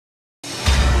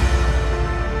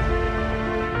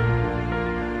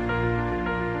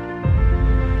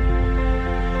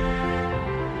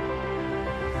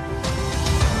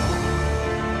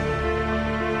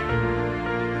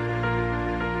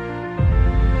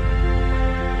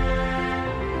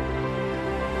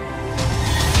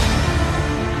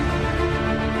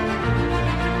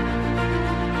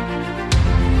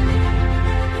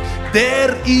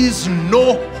There is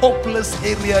no hopeless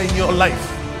area in your life.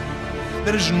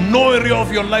 There is no area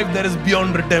of your life that is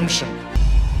beyond redemption.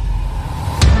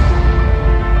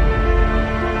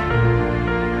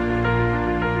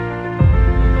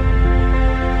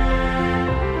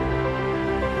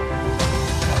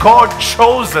 God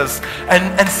chose us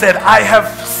and said, I have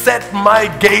set my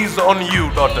gaze on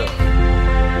you, daughter.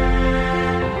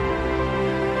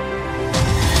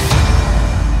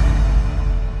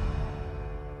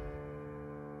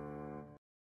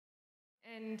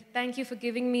 And thank you for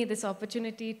giving me this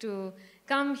opportunity to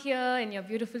come here in your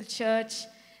beautiful church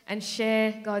and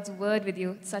share God's word with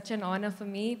you. It's such an honor for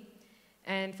me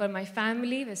and for my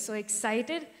family. We're so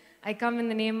excited. I come in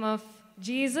the name of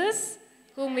Jesus,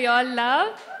 whom we all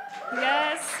love.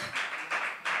 Yes.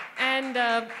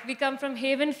 And we come from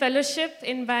Haven Fellowship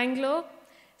in Bangalore.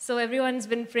 So everyone's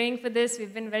been praying for this.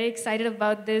 We've been very excited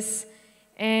about this.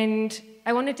 And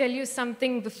I want to tell you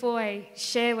something before I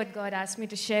share what God asked me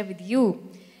to share with you.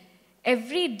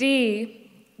 Every day,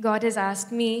 God has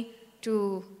asked me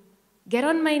to get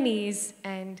on my knees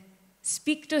and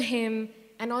speak to Him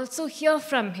and also hear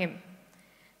from Him.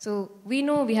 So we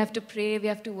know we have to pray, we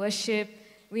have to worship,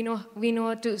 we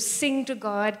know to sing to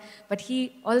God, but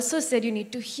He also said you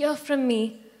need to hear from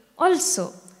me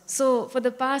also. So for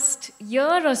the past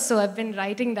year or so, I've been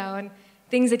writing down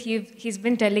things that He's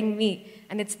been telling me.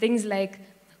 And it's things like,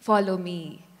 follow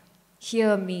me,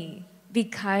 hear me, be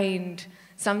kind.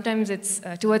 Sometimes it's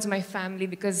towards my family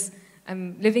because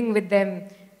I'm living with them.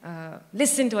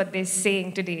 Listen to what they're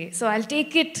saying today. So I'll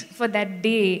take it for that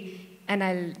day and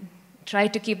I'll try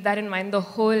to keep that in mind the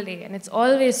whole day. And it's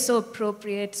always so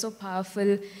appropriate, so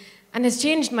powerful, and has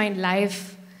changed my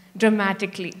life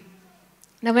dramatically.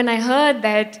 Now, when I heard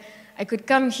that I could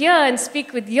come here and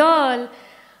speak with y'all,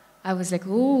 I was like,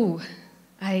 ooh,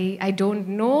 I don't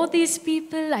know these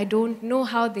people. I don't know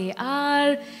how they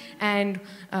are. And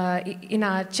in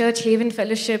our church, Haven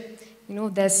Fellowship,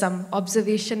 there's some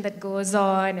observation that goes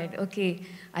on. And okay,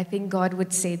 I think God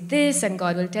would say this, and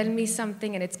God will tell me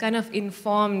something, and it's kind of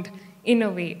informed in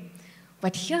a way.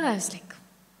 But here, I was like,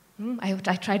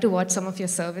 I tried to watch some of your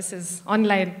services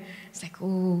online. It's like,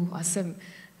 oh, awesome.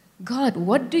 God,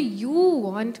 what do you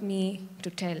want me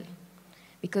to tell?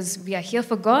 Because we are here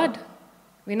for God.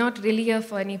 We're not really here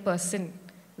for any person.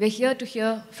 We're here to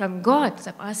hear from God.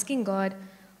 So I'm asking God,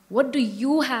 what do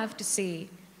you have to say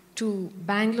to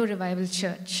Bangalore Revival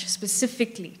Church,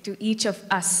 specifically to each of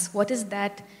us? What is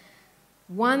that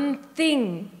one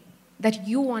thing that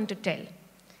you want to tell?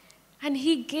 And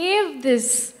He gave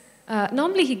this,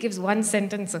 normally He gives one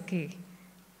sentence, okay,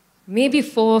 maybe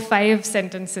 4 or 5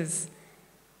 sentences.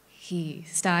 He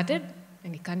started,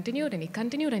 and He continued, and He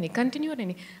continued, and He continued,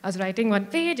 and I was writing one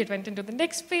page, it went into the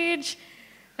next page.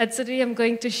 And today I'm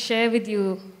going to share with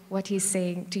you what He's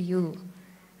saying to you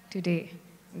today.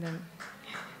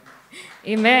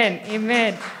 Amen,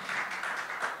 amen.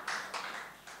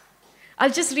 I'll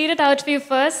just read it out for you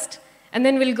first, and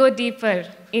then we'll go deeper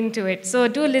into it. So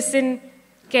do listen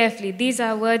carefully. These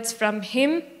are words from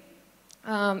Him.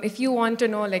 If you want to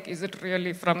know, is it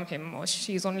really from Him, or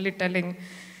she's only telling...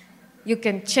 You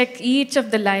can check each of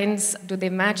the lines. Do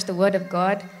they match the Word of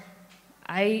God?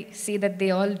 I see that they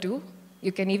all do.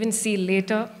 You can even see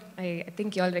later. I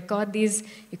think you all record these.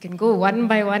 You can go one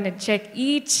by one and check.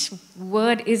 Each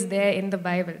word is there in the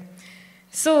Bible.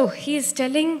 So He is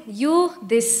telling you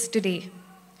this today.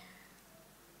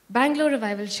 Bangalore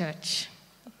Revival Church,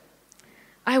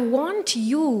 I want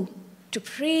you to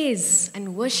praise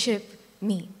and worship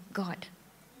me, God.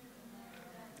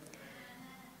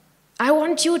 I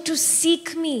want you to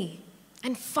seek me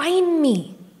and find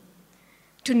me,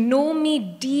 to know me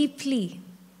deeply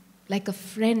like a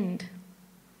friend.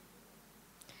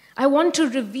 I want to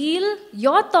reveal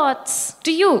your thoughts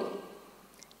to you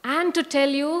and to tell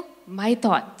you my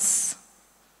thoughts.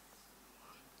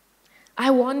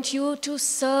 I want you to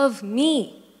serve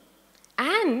me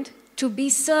and to be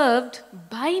served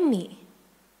by me.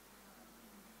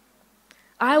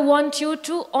 I want you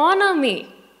to honor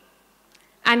me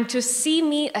and to see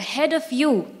me ahead of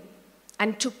you,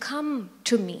 and to come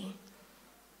to me.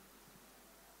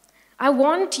 I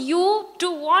want you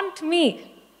to want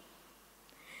me,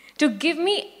 to give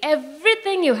me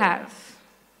everything you have,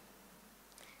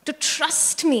 to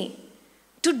trust me,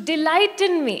 to delight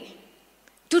in me,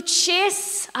 to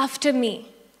chase after me,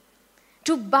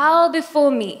 to bow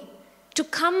before me, to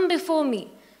come before me,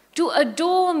 to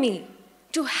adore me,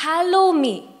 to hallow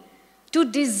me, to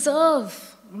deserve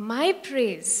my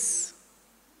praise,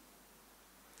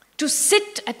 to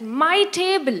sit at my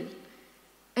table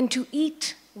and to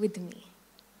eat with me.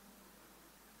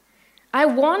 I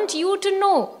want you to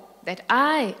know that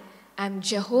I am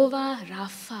Jehovah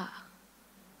Rapha,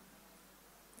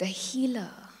 the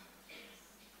healer.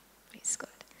 Praise God.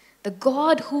 The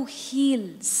God who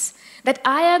heals. That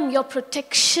I am your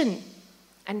protection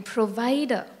and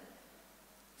provider.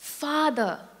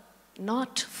 Father,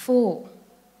 not foe.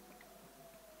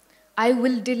 I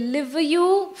will deliver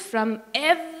you from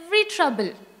every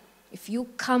trouble if you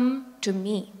come to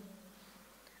me.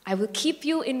 I will keep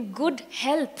you in good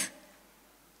health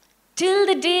till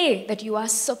the day that you are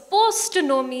supposed to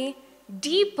know me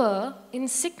deeper in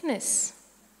sickness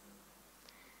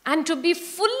and to be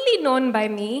fully known by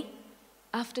me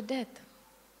after death.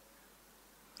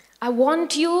 I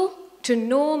want you to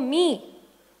know me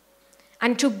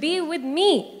and to be with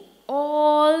me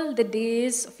all the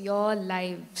days of your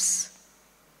lives.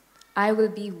 I will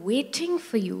be waiting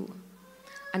for you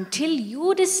until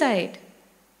you decide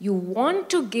you want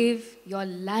to give your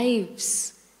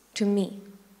lives to me.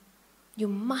 You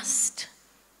must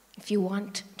if you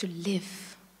want to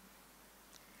live.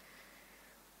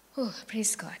 Oh,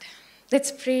 praise God.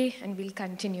 Let's pray and we'll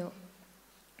continue.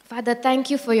 Father, thank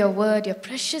you for your word, your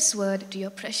precious word to your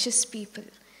precious people.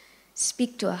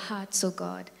 Speak to our hearts, O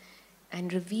God,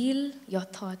 and reveal your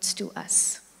thoughts to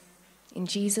us. In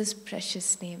Jesus'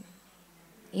 precious name,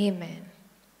 amen.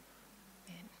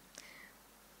 Amen.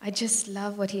 I just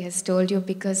love what he has told you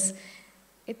because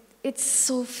it's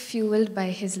so fueled by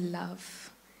his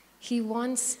love. He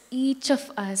wants each of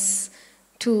us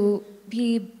to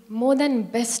be more than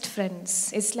best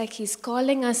friends. It's like he's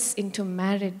calling us into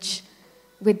marriage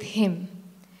with him.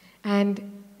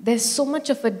 And there's so much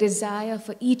of a desire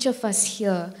for each of us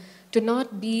here to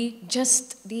not be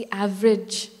just the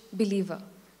average believer,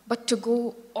 but to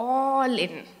go all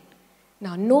in.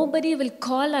 Now, nobody will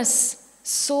call us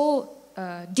so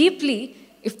deeply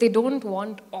if they don't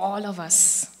want all of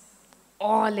us,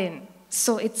 all in.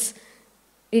 So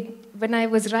when I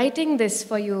was writing this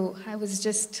for you, I was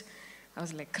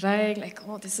like crying, like,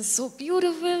 oh, this is so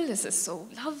beautiful, this is so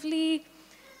lovely,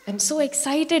 and so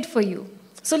excited for you.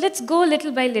 So let's go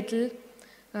little by little.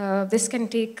 This can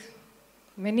take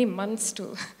many months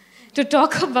to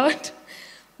talk about,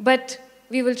 but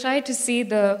we will try to see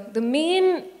the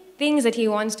main things that he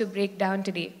wants to break down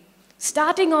today.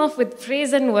 Starting off with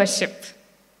praise and worship.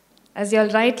 As you all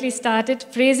rightly started,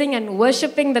 praising and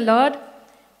worshiping the Lord.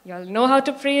 You all know how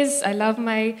to praise. I love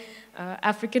my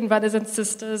African brothers and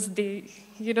sisters.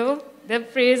 Their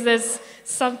praise, there's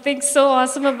something so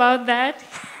awesome about that.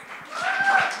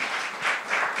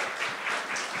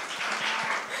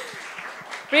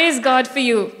 Praise God for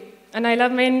you. And I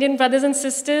love my Indian brothers and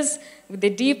sisters with the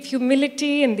deep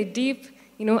humility and the deep,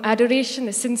 adoration,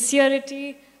 the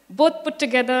sincerity, both put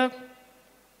together.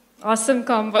 Awesome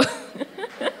combo.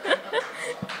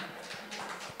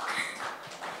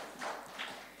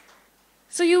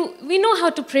 So we know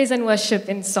how to praise and worship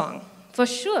in song, for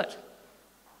sure.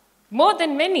 More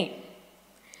than many.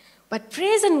 But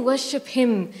praise and worship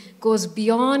him goes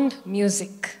beyond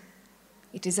music.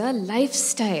 It is a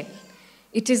lifestyle.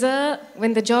 It is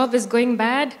when the job is going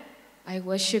bad, I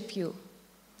worship you.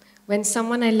 When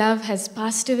someone I love has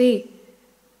passed away,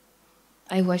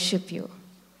 I worship you.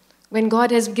 When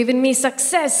God has given me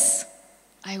success,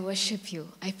 I worship you.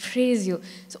 I praise you.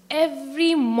 So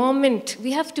every moment,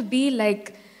 we have to be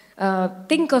like,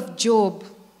 think of Job,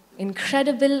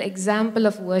 incredible example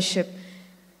of worship.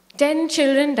 10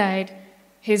 children died.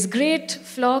 His great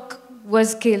flock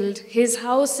was killed. His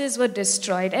houses were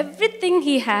destroyed. Everything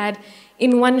he had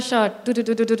in one shot.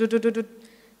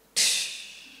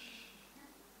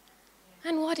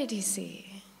 And what did he say?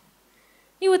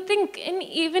 You would think,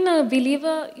 even a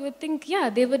believer, you would think, yeah,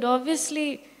 they would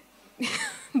obviously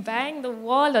bang the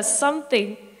wall or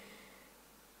something.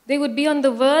 They would be on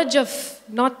the verge of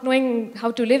not knowing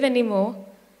how to live anymore.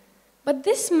 But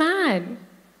this man,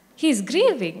 he's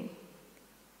grieving.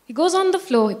 He goes on the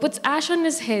floor, he puts ash on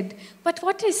his head. But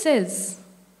what he says,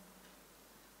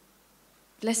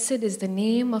 blessed is the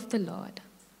name of the Lord.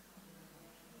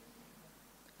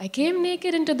 I came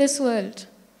naked into this world.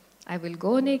 I will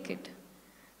go naked.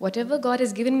 Whatever God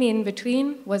has given me in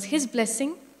between was his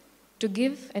blessing to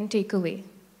give and take away.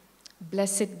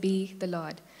 Blessed be the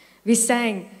Lord. We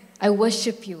sang, I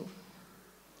worship you.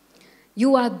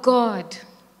 You are God.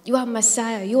 You are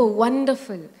Messiah. You are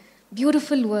wonderful.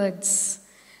 Beautiful words.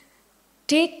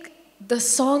 Take the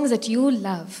songs that you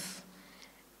love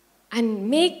and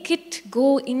make it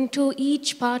go into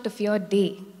each part of your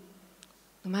day,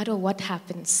 no matter what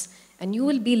happens. And you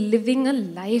will be living a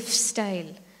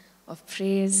lifestyle of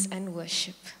praise and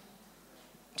worship,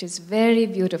 which is very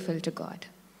beautiful to God.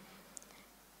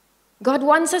 God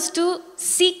wants us to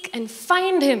seek and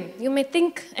find him. You may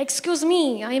think, excuse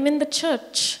me, I am in the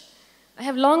church. I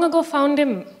have long ago found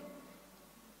him.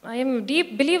 I am a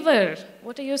deep believer.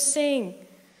 What are you saying?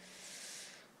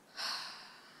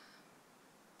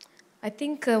 I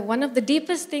think one of the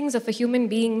deepest things of a human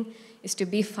being is to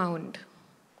be found,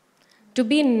 to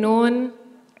be known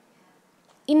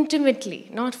intimately,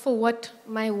 not for what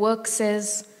my work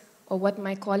says or what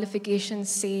my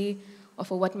qualifications say or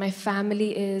for what my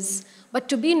family is, but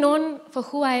to be known for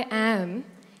who I am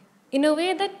in a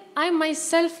way that I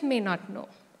myself may not know.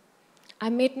 I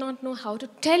may not know how to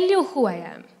tell you who I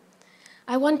am.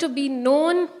 I want to be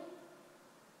known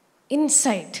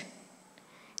inside.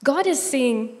 God is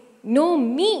saying, know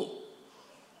me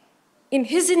in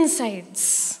his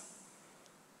insides.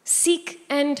 Seek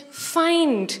and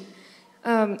find.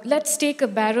 Let's take a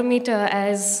barometer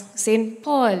as St.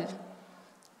 Paul.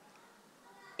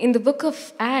 In the book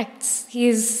of Acts, he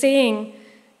is saying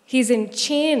he's in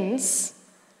chains.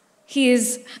 He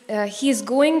is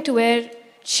going to where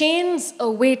chains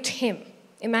await him.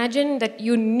 Imagine that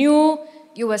you knew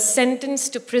you were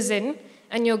sentenced to prison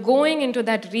and you're going into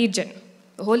that region.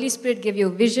 The Holy Spirit gave you a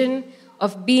vision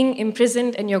of being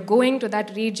imprisoned and you're going to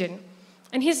that region.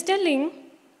 And he's telling,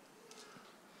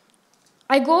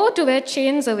 I go to where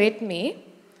chains await me,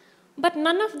 but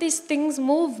none of these things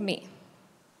move me.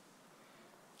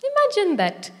 Imagine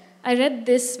that. I read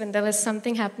this when there was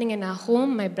something happening in our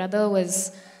home. My brother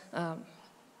was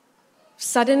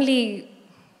suddenly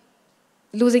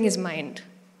losing his mind.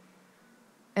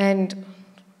 And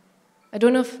I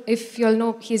don't know if you all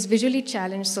know, he's visually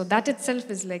challenged, so that itself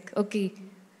is like, okay,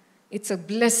 it's a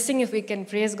blessing if we can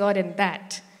praise God in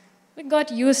that. We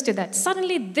got used to that.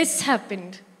 Suddenly this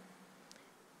happened.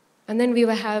 And then we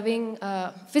were having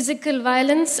physical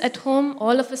violence at home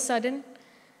all of a sudden.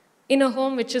 In a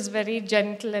home which is very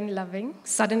gentle and loving,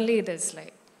 suddenly there's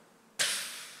like,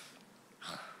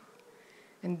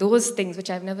 and those things which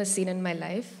I've never seen in my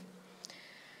life,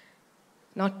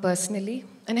 not personally.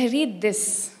 And I read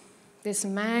this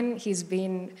man, he's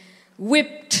been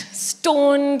whipped,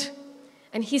 stoned,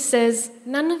 and he says,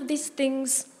 none of these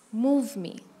things move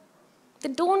me. They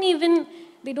don't even,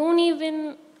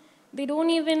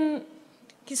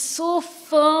 he's so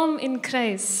firm in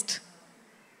Christ.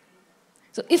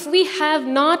 So if we have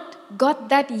not got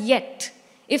that yet,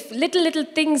 if little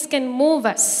things can move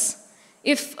us,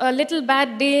 if a little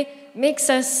bad day makes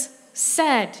us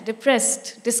sad,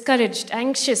 depressed, discouraged,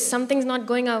 anxious, something's not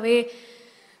going our way,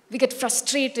 we get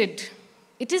frustrated.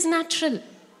 It is natural,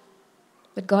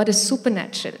 but God is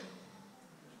supernatural.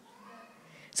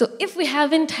 So if we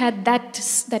haven't had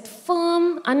that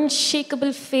firm,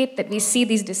 unshakable faith that we see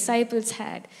these disciples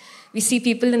had, we see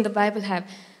people in the Bible have,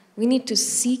 we need to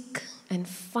seek and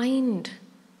find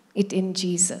it in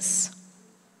Jesus.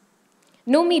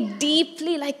 Know me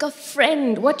deeply like a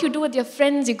friend. What you do with your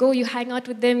friends, you go, you hang out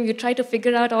with them, you try to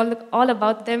figure out all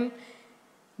about them.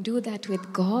 Do that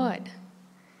with God.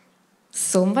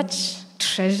 So much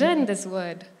treasure in this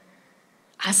word.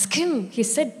 Ask him. He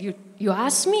said, you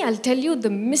ask me, I'll tell you the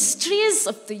mysteries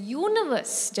of the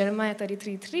universe. Jeremiah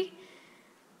 33:3.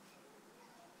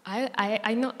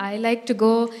 I know I like to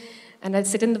go and I'll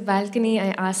sit in the balcony, I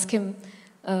ask him,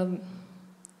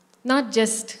 not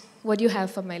just what do you have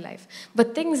for my life,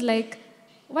 but things like,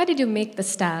 why did you make the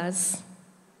stars?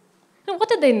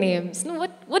 What are their names?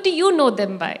 What do you know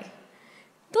them by?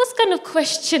 Those kind of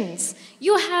questions.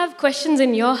 You have questions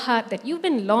in your heart that you've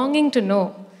been longing to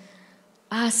know.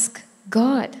 Ask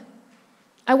God.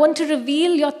 I want to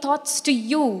reveal your thoughts to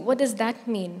you. What does that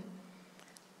mean?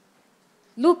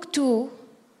 Luke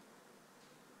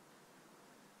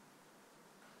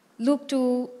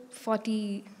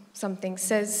 2:40 something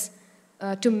says,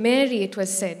 to Mary it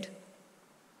was said,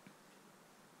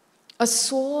 a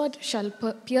sword shall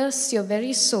pierce your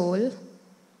very soul,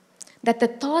 that the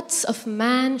thoughts of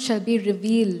man shall be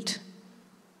revealed.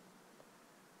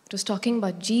 It was talking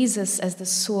about Jesus as the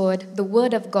sword, the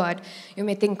word of God. You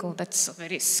may think, oh, that's a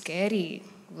very scary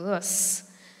verse.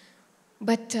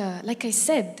 But like I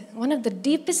said, one of the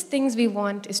deepest things we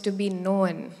want is to be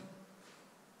known,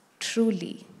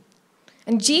 truly.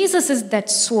 And Jesus is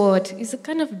that sword. He's a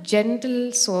kind of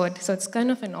gentle sword, so it's kind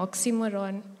of an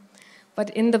oxymoron, but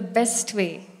in the best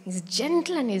way. He's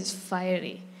gentle and he's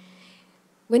fiery.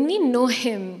 When we know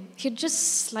him, he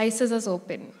just slices us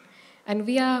open, and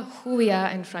we are who we are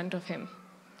in front of him.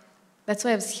 That's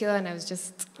why I was here and I was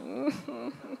just,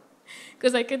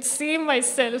 because I could see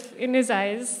myself in his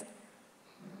eyes.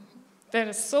 There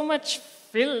is so much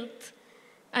filth,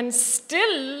 and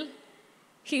still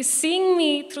he's seeing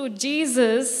me through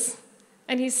Jesus,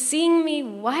 and he's seeing me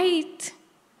white.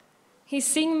 He's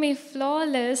seeing me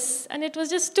flawless, and it was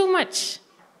just too much.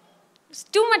 It was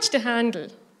too much to handle.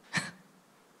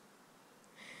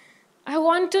 I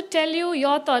want to tell you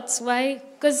your thoughts. Why?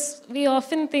 Because we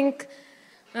often think,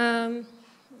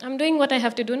 I'm doing what I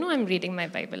have to do. No, I'm reading my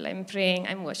Bible, I'm praying,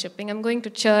 I'm worshiping, I'm going to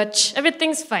church,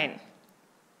 everything's fine.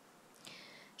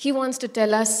 He wants to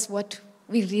tell us what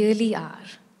we really are.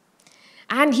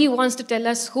 And he wants to tell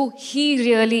us who he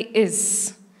really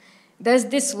is. There's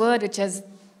this word which has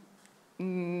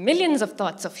millions of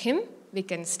thoughts of him. We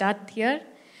can start here.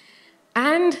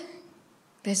 And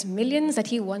there's millions that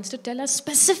he wants to tell us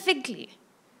specifically.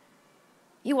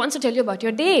 He wants to tell you about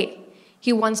your day.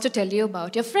 He wants to tell you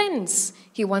about your friends.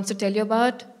 He wants to tell you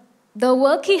about the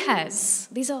work he has.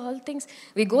 These are all things.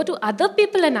 We go to other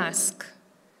people and ask.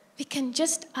 We can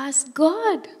just ask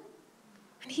God.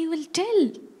 And he will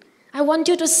tell. I want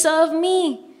you to serve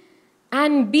me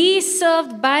and be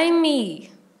served by me.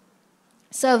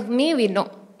 Serve me, we know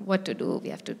what to do. We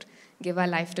have to give our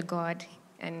life to God.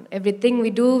 And everything we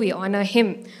do, we honor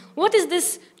him. What is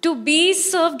this to be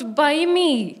served by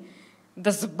me?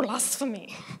 This is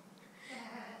blasphemy.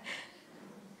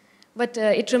 But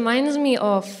it reminds me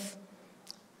of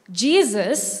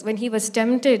Jesus, when he was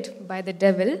tempted by the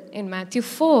devil. In Matthew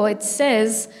 4, it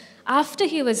says, after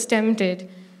he was tempted,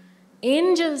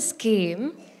 angels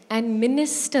came and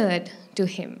ministered to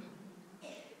him.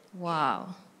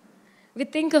 Wow. We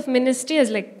think of ministry as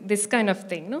like this kind of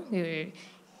thing, no?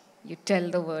 You tell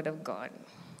the word of God.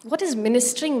 What is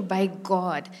ministering by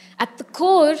God? At the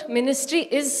core, ministry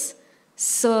is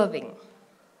serving.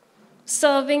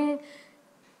 Serving, you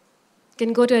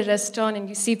can go to a restaurant and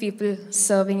you see people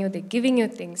serving you, they're giving you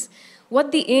things.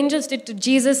 What the angels did to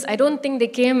Jesus, I don't think they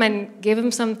came and gave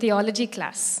him some theology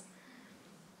class.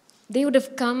 They would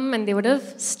have come and they would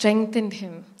have strengthened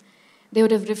him. They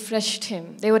would have refreshed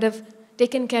him. They would have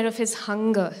taken care of his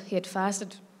hunger. He had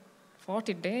fasted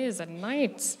 40 days and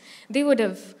nights. They would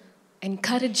have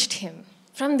encouraged him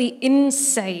from the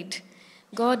inside.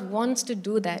 God wants to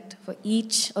do that for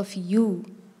each of you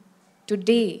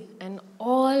today and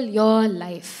all your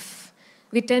life.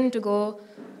 We tend to go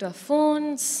to our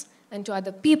phones and to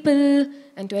other people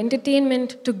and to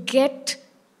entertainment to get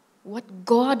what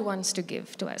God wants to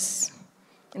give to us.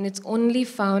 And it's only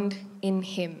found in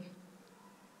him.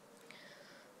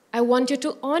 I want you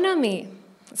to honor me.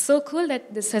 It's so cool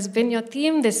that this has been your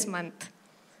theme this month.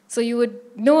 So you would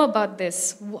know about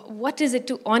this. What is it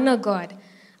to honor God?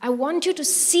 I want you to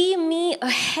see me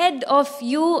ahead of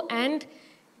you and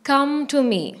come to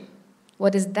me.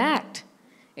 What is that?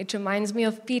 It reminds me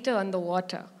of Peter on the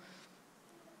water.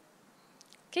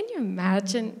 Can you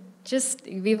imagine?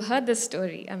 We've heard this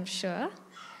story, I'm sure.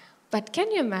 But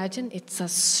can you imagine it's a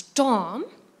storm?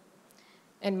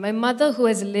 And my mother, who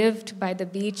has lived by the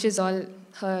beaches all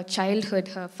her childhood,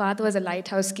 her father was a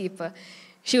lighthouse keeper,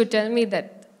 she would tell me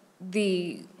that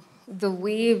the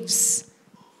waves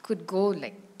could go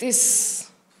like this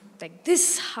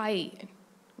high.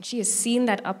 And she has seen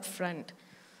that up front.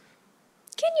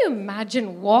 Can you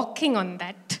imagine walking on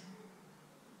that?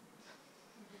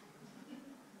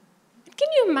 Can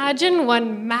you imagine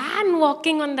one man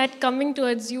walking on that coming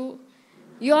towards you?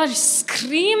 You are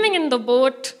screaming in the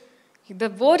boat. The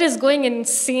boat is going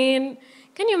insane.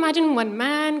 Can you imagine one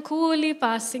man coolly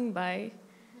passing by?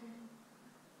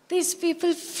 These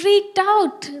people freaked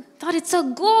out, thought it's a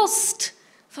ghost.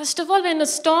 First of all, we're in a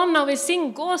storm, now we're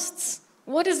seeing ghosts.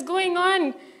 What is going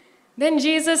on? Then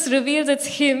Jesus reveals it's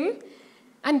him.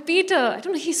 And Peter, I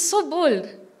don't know, he's so bold.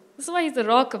 This is why he's the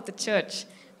rock of the church.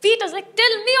 Peter's like,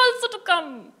 tell me also to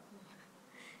come.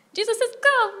 Jesus says,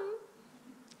 come.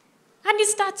 And he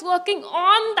starts walking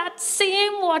on that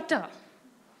same water.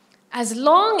 As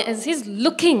long as he's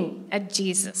looking at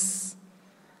Jesus.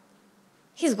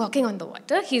 He's walking on the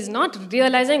water. He's not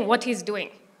realizing what he's doing.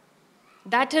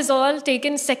 That has all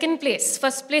taken second place.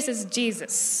 First place is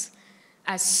Jesus.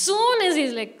 As soon as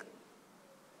he's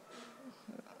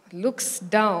looks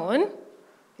down,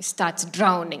 he starts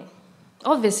drowning.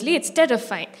 Obviously, it's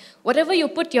terrifying. Whatever you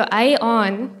put your eye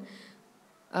on,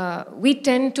 we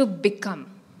tend to become.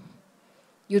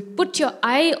 You put your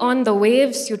eye on the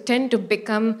waves, you tend to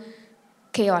become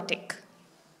chaotic.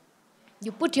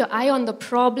 You put your eye on the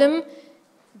problem,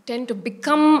 you tend to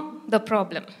become the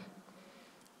problem.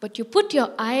 But you put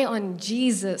your eye on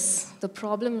Jesus, the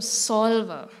problem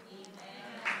solver.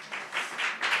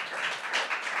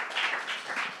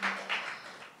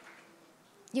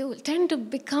 You will tend to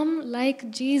become like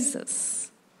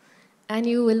Jesus. And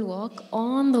you will walk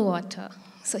on the water.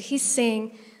 So he's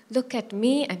saying, look at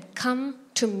me and come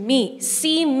to me.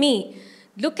 See me.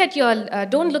 Don't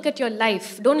look at your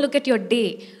life. Don't look at your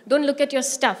day. Don't look at your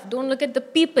stuff. Don't look at the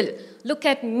people. Look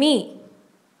at me.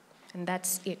 And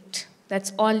that's it.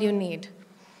 That's all you need.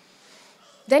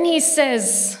 Then he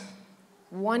says,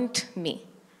 want me?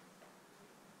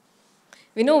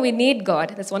 We know we need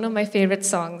God. That's one of my favorite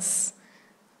songs.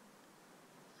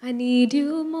 I need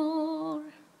you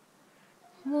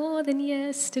more than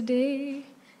yesterday.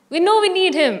 We know we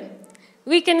need him.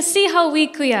 We can see how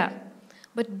weak we are.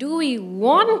 But do we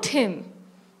want him?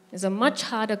 Is a much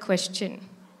harder question.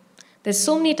 There's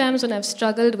so many times when I've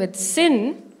struggled with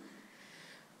sin.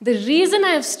 The reason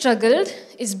I've struggled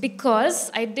is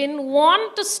because I didn't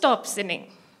want to stop sinning.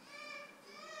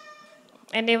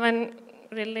 Anyone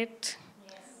relate?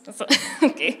 Yes.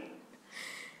 Okay.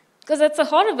 Because that's a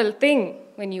horrible thing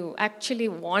when you actually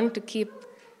want to keep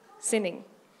sinning.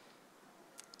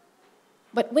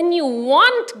 But when you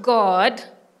want God,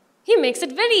 he makes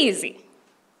it very easy.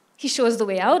 He shows the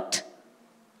way out.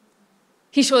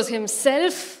 He shows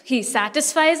himself. He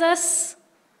satisfies us.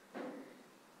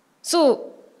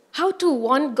 So, how to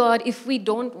want God if we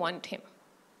don't want him?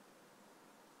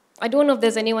 I don't know if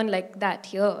there's anyone like that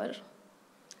here.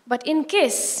 But in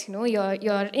case,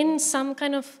 you're in some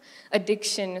kind of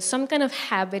addiction, some kind of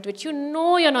habit which you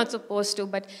know you're not supposed to,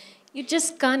 but you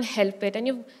just can't help it, and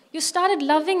you started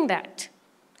loving that.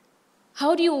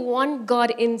 How do you want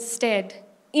God instead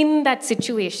in that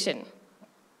situation?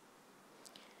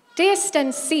 Taste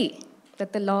and see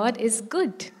that the Lord is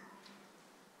good.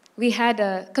 We had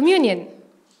a communion.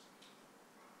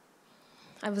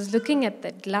 I was looking at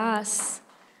that glass,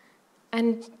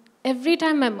 and every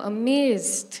time I'm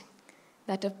amazed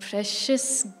that a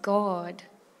precious God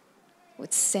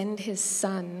would send his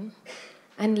son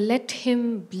and let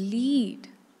him bleed,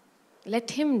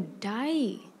 let him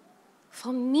die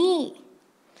for me.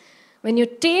 When you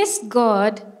taste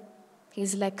God,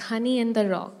 he's like honey in the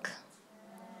rock.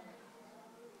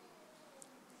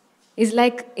 He's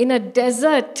like in a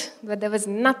desert where there was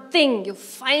nothing, you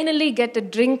finally get a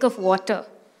drink of water.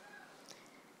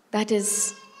 That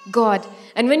is God.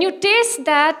 And when you taste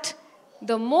that,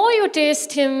 the more you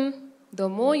taste him, the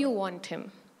more you want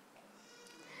him.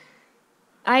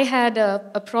 I had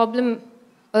a problem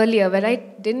earlier where I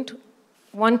didn't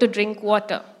want to drink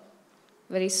water.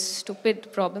 Very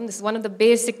stupid problem. This is one of the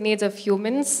basic needs of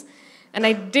humans. And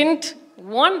I didn't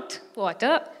want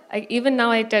water. Even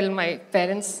now I tell my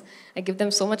parents, I give them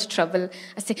so much trouble.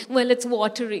 I say, well, it's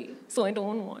watery, so I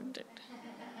don't want it.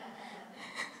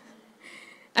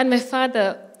 And my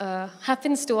father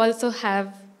happens to also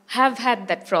have had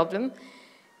that problem.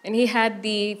 And he had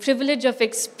the privilege of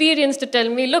experience to tell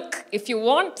me, look, if you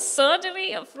want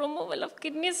surgery of removal of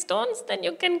kidney stones, then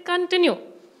you can continue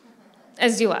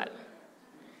as you are.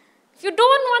 If you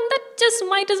don't want that, just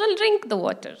might as well drink the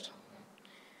water.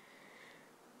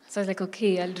 So I was like,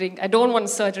 okay, I'll drink. I don't want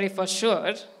surgery for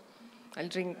sure. I'll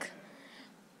drink.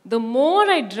 The more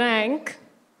I drank,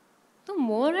 the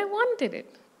more I wanted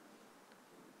it.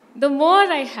 The more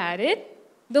I had it,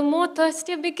 the more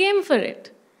thirsty I became for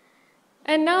it.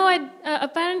 And now I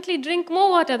apparently drink more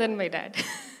water than my dad.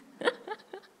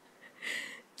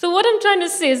 So what I'm trying to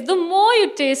say is, the more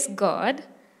you taste God,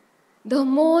 the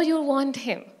more you want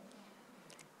him.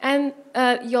 And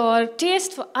your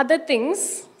taste for other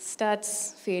things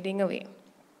starts fading away.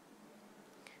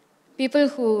 People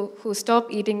who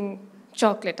stop eating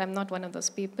chocolate, I'm not one of those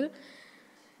people,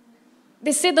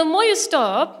 they say the more you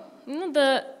stop,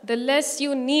 the less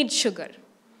you need sugar.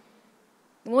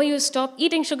 The more you stop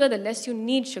eating sugar, the less you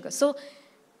need sugar. So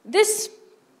this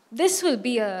will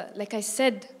be like I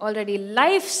said already,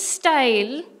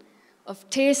 lifestyle of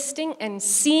tasting and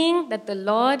seeing that the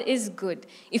Lord is good.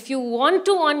 If you want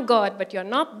to want God, but you're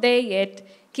not there yet,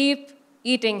 keep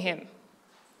eating him.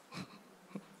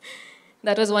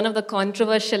 That was one of the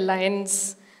controversial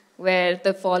lines where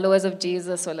the followers of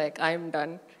Jesus were like, I'm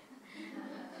done,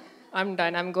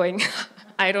 I'm going.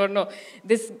 I don't know.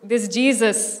 This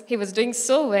Jesus, he was doing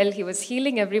so well. He was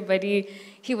healing everybody.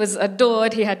 He was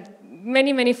adored. He had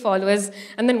many, many followers.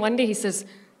 And then one day he says,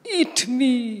 eat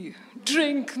me,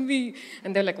 drink me.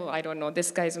 And they're like, oh, I don't know. This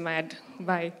guy's mad.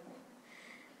 Bye.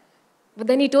 But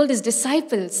then he told his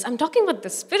disciples, I'm talking about the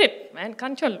Spirit, man.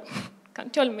 Can't you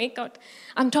all make out?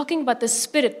 I'm talking about the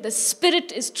Spirit. The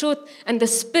Spirit is truth, and the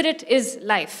Spirit is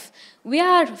life. We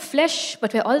are flesh,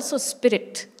 but we're also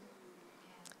spirit.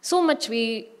 So much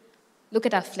we look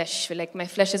at our flesh. We're like, my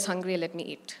flesh is hungry, let me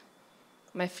eat.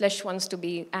 My flesh wants to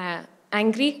be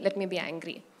angry, let me be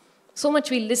angry. So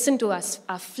much we listen to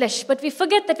our flesh, but we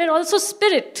forget that we're also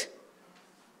spirit.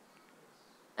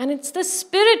 And it's the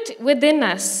Spirit within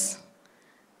us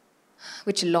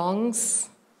which longs,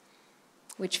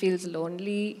 which feels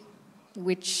lonely,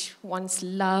 which wants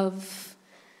love.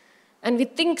 And we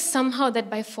think somehow that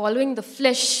by following the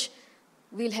flesh,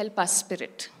 we'll help our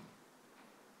spirit.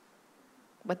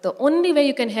 But the only way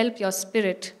you can help your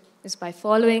spirit is by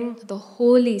following the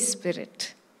Holy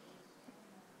Spirit.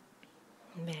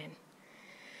 Amen.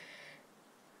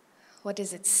 What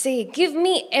does it say? Give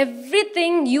me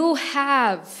everything you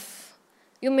have.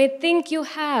 You may think you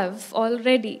have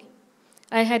already.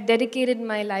 I had dedicated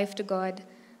my life to God.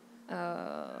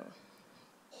 How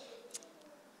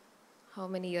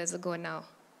many years ago now?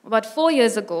 About 4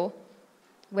 years ago,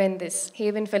 when this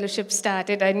Haven Fellowship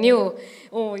started, I knew,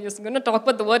 oh, you're going to talk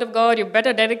about the Word of God, you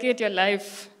better dedicate your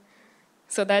life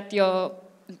so that your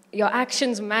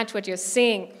actions match what you're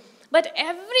saying. But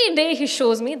every day He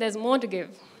shows me there's more to give.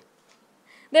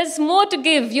 There's more to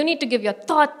give. You need to give your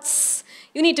thoughts.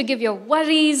 You need to give your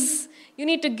worries. You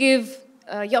need to give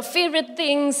your favorite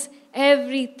things,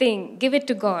 everything. Give it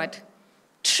to God.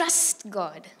 Trust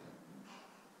God.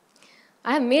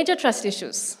 I have major trust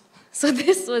issues. So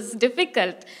this was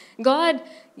difficult. God,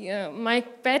 my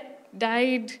pet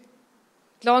died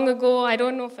long ago. I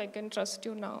don't know if I can trust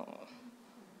you now.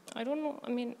 I don't know.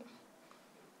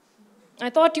 I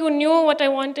thought you knew what I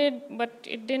wanted, but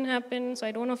it didn't happen, so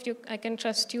I don't know if I can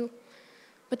trust you.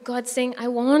 But God's saying, I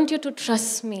want you to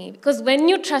trust me. Because when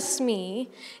you trust me,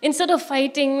 instead of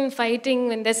fighting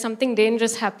when there's something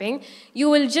dangerous happening, you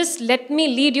will just let me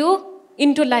lead you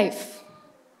into life.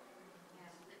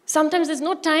 Sometimes there's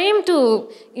no time to,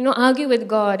 argue with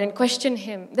God and question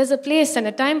Him. There's a place and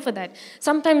a time for that.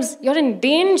 Sometimes you're in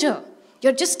danger.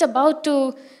 You're just about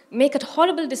to make a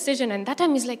horrible decision, and that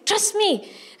time He's like, trust me.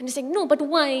 And He's saying, no, but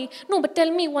why? No, but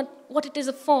tell me what it is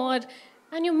for.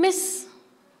 And you miss.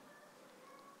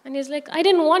 And He's like, I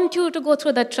didn't want you to go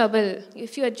through that trouble.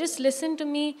 If you had just listened to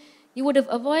me, you would have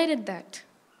avoided that.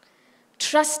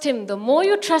 Trust Him. The more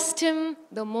you trust Him,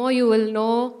 the more you will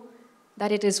know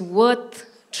that it is worth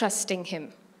trusting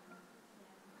Him.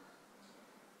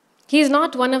 He's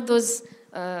not one of those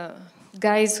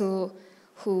guys who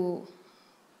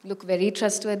look very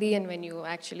trustworthy, and when you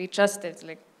actually trust, it's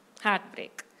like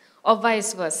heartbreak. Or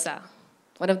vice versa.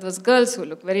 One of those girls who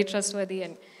look very trustworthy,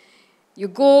 and you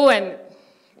go and...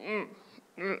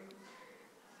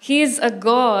 He is a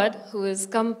God who is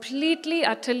completely,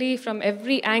 utterly, from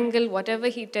every angle, whatever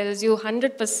He tells you,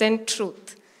 100%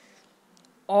 truth.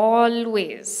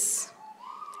 Always.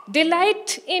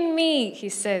 Delight in me, He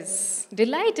says.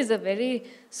 Delight is a very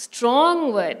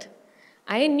strong word.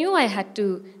 I knew I had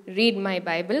to read my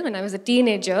Bible when I was a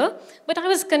teenager, but I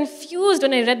was confused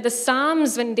when I read the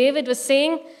Psalms when David was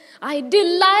saying, I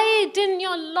delight in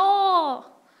your law.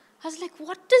 I was like,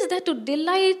 what is there to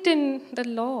delight in the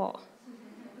law?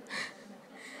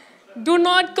 Do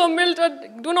not commit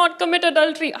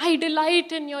adultery. I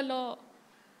delight in your law.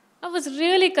 I was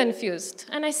really confused.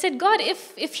 And I said, God,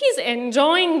 if He's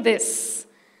enjoying this,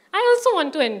 I also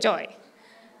want to enjoy.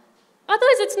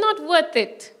 Otherwise, it's not worth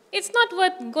it. It's not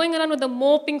worth going around with a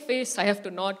moping face. I have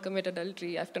to not commit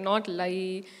adultery. I have to not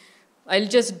lie. I'll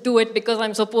just do it because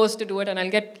I'm supposed to do it, and I'll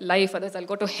get life. Otherwise, I'll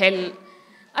go to hell.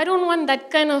 I don't want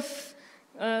that kind of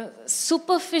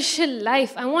superficial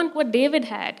life. I want what David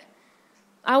had.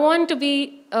 I want to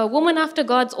be a woman after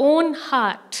God's own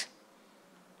heart.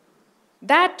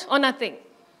 That or nothing.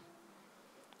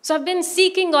 So I've been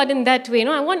seeking God in that way.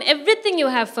 I want everything you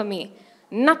have for me,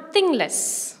 nothing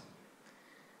less.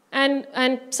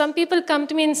 And some people come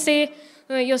to me and say,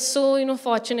 you're so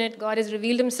fortunate. God has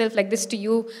revealed Himself like this to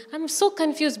you. I'm so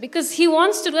confused because He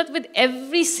wants to do that with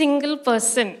every single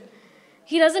person.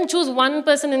 He doesn't choose one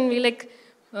person and be like,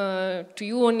 to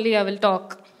you only I will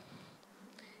talk.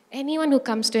 Anyone who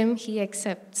comes to Him, He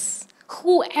accepts.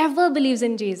 Whoever believes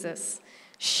in Jesus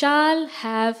shall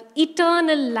have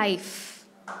eternal life.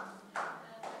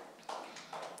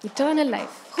 Eternal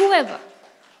life. Whoever,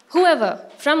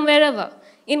 from wherever,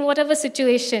 in whatever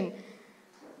situation.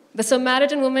 The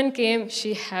Samaritan woman came,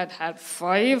 she had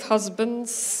 5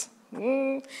 husbands.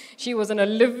 She was in a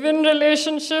live-in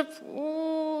relationship.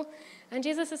 And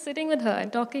Jesus is sitting with her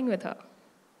and talking with her.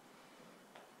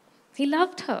 He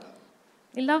loved her.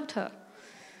 He loved her.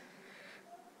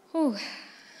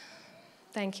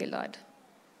 Thank you, Lord.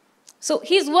 So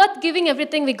He's worth giving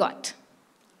everything we got.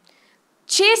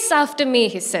 Chase after me,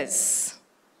 He says.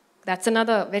 That's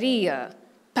another very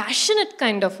passionate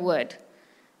kind of word.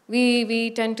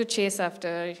 We tend to chase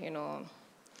after,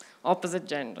 opposite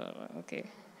gender, okay.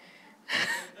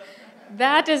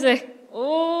 That is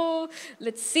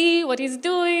let's see what he's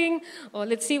doing, or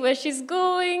let's see where she's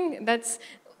going.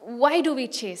 Why do we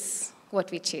chase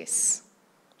what we chase?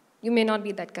 You may not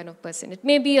be that kind of person. It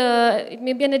may be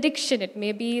an addiction. It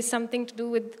may be something to do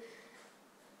with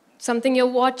something you're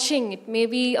watching. It may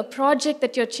be a project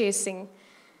that you're chasing.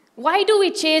 Why do we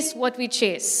chase what we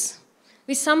chase?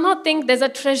 We somehow think there's a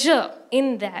treasure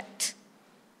in that,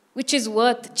 which is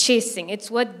worth chasing.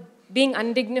 It's worth being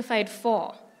undignified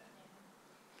for.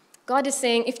 God is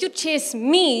saying, if you chase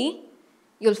me,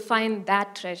 you'll find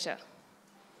that treasure.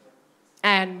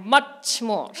 And much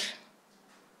more.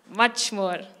 Much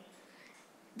more.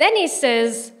 Then he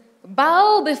says,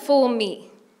 bow before me.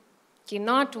 Okay,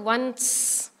 not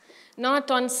once, not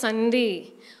on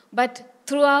Sunday, but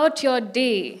throughout your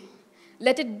day.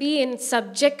 Let it be in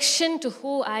subjection to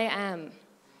who I am.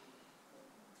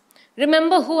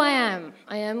 Remember who I am.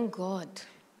 I am God.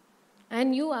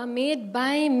 And you are made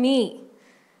by me.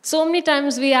 So many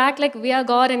times we act like we are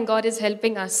God and God is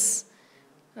helping us.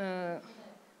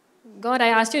 God, I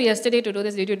asked you yesterday to do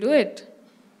this. Did you do it?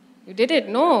 You did it?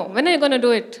 No. When are you going to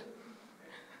do it?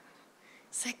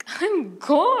 It's like, I'm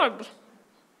God.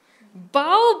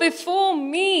 Bow before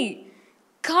me.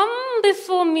 Come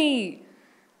before me.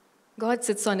 God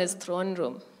sits on his throne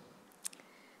room.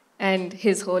 And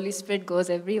his Holy Spirit goes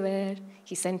everywhere.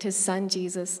 He sent his son,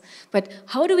 Jesus. But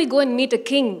how do we go and meet a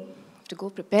king? We have to go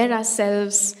prepare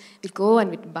ourselves. We go and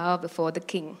we bow before the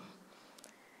king.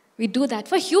 We do that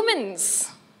for humans.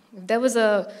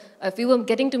 If we were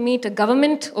getting to meet a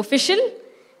government official,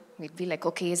 we'd be like,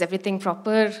 okay, is everything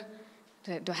proper?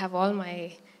 Do I have all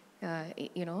my,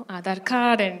 Aadhaar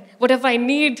card and whatever I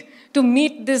need to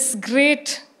meet this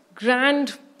great,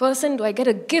 grand person? Do I get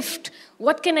a gift?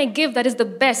 What can I give that is the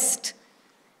best?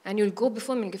 And you'll go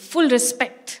before him and give full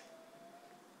respect.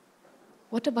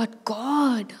 What about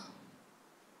God?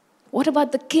 What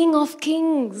about the King of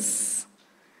Kings?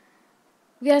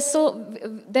 There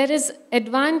is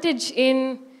advantage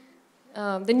in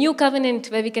the new covenant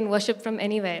where we can worship from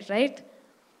anywhere, right?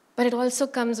 But it also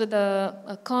comes with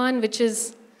a con, which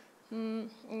is,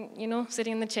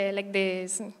 sitting in the chair like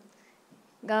this.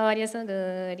 God, you're so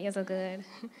good, you're so good.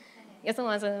 You're so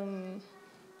awesome.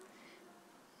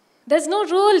 There's no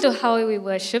rule to how we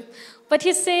worship, but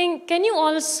he's saying, can you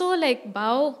also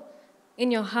bow in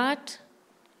your heart?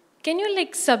 Can you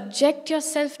subject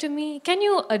yourself to me? Can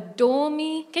you adore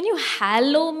me? Can you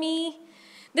hallow me?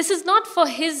 This is not for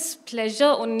his pleasure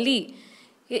only.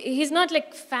 He's not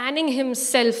fanning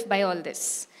himself by all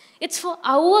this. It's for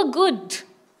our good.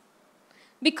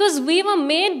 Because we were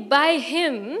made by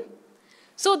him,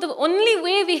 so the only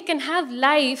way we can have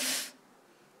life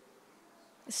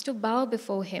is to bow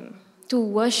before him, to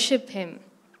worship him.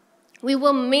 We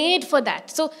were made for that.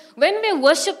 So when we're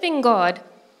worshiping God,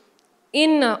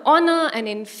 in honor and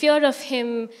in fear of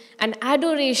him and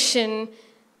adoration,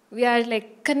 we are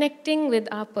connecting with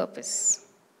our purpose.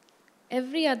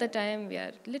 Every other time we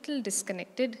are a little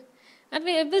disconnected and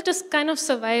we're able to kind of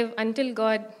survive until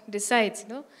God decides,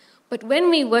 But when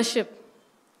we worship,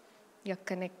 you're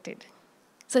connected.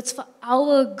 So it's for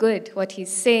our good, what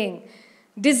he's saying.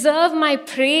 Deserve my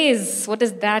praise. What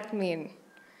does that mean?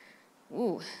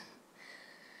 Ooh.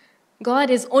 God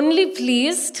is only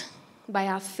pleased by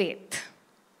our faith.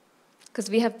 Because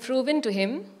we have proven to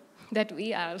him that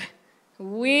we are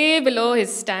way below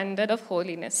his standard of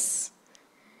holiness.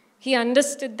 He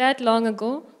understood that long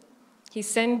ago. He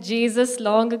sent Jesus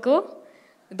long ago.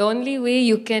 The only way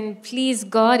you can please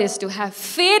God is to have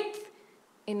faith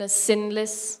in a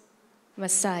sinless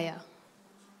Messiah.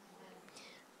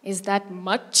 Is that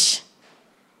much?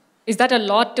 Is that a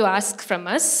lot to ask from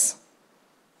us?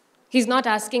 He's not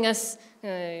asking us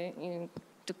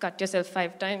to cut yourself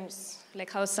 5 times,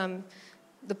 like how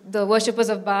the worshippers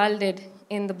of Baal did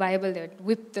in the Bible. They would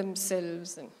whip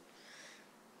themselves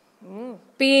and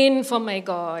pain for my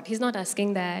God. He's not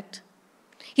asking that.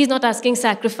 He's not asking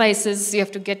sacrifices. You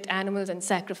have to get animals and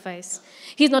sacrifice.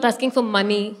 He's not asking for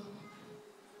money.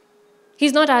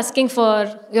 He's not asking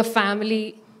for your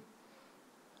family.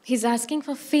 He's asking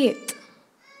for faith.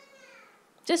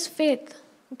 Just faith.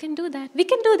 You can do that. We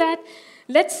can do that.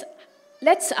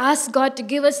 Let's ask God to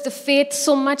give us the faith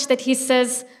so much that he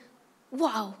says,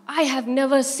 wow, I have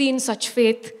never seen such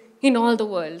faith in all the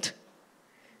world.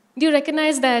 Do you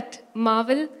recognize that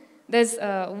marvel?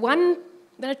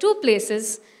 There are 2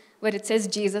 places where it says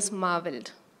Jesus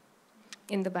marveled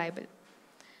in the Bible.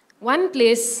 One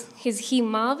place is he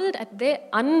marveled at their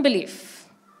unbelief.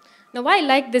 Now, why I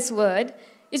like this word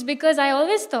is because I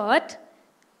always thought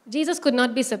Jesus could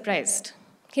not be surprised.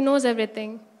 He knows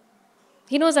everything.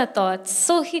 He knows our thoughts.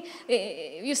 So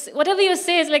whatever you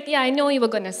say is yeah, I know you were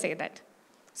going to say that.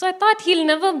 So I thought he'll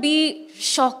never be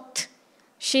shocked,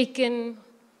 shaken,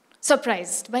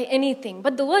 surprised by anything.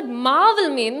 But the word marvel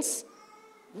means,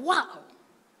 wow,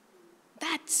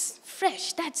 that's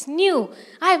fresh, that's new.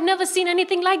 I have never seen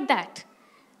anything like that.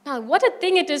 Now, what a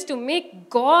thing it is to make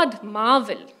God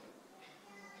marvel.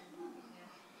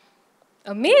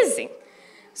 Amazing.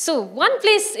 So one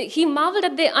place, he marveled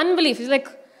at their unbelief. He's like,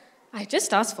 I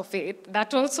just asked for faith.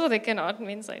 That also they cannot,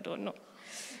 means I don't know.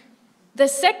 The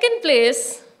second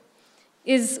place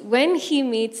is when he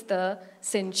meets the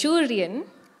centurion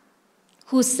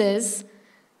who says,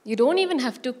 you don't even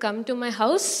have to come to my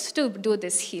house to do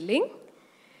this healing.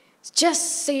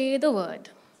 Just say the word.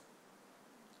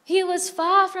 He was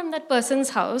far from that person's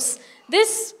house.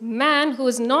 This man who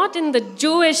is not in the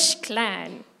Jewish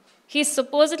clan, he's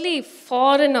supposedly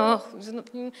foreigner.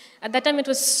 At that time there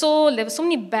were so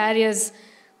many barriers,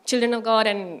 children of God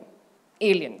and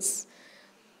aliens.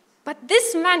 But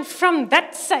this man from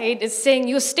that side is saying,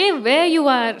 you stay where you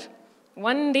are,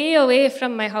 one day away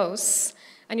from my house,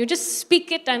 and you just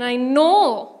speak it, and I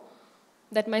know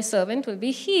that my servant will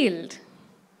be healed.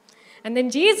 And then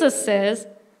Jesus says,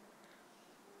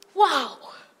 wow,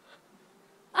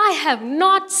 I have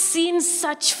not seen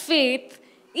such faith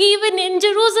even in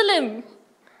Jerusalem.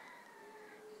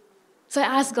 So I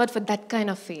ask God for that kind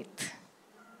of faith,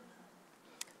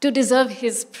 to deserve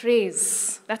his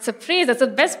praise. That's a praise. That's the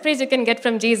best praise you can get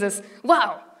from Jesus.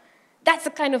 Wow, that's the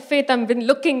kind of faith I've been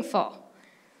looking for.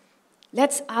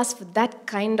 Let's ask for that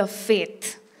kind of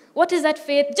faith. What is that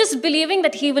faith? Just believing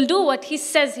that he will do what he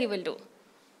says he will do.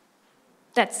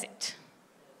 That's it.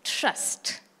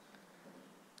 Trust.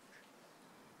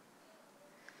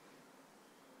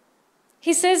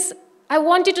 He says, I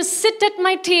want you to sit at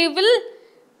my table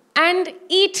and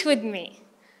eat with me.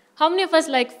 How many of us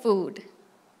like food?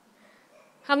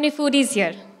 How many foodies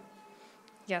here?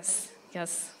 Yes,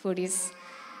 foodies.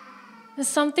 There's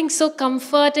something so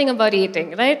comforting about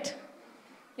eating, right?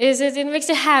 It makes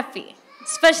you happy,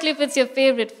 especially if it's your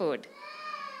favorite food.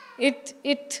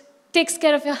 It takes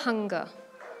care of your hunger.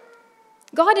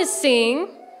 God is saying,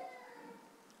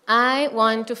 I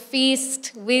want to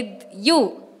feast with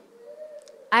you.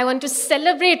 I want to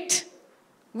celebrate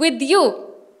with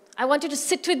you. I want you to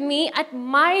sit with me at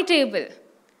my table.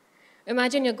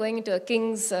 Imagine you're going into a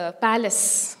king's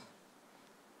palace.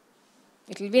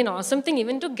 It will be an awesome thing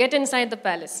even to get inside the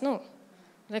palace, no?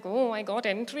 Like, oh, I got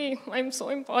entry. I'm so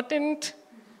important.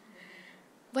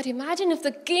 But imagine if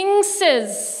the king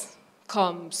says,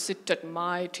 come, sit at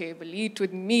my table, eat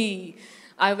with me.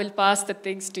 I will pass the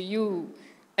things to you,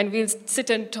 and we'll sit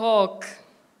and talk.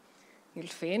 You'll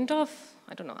faint off.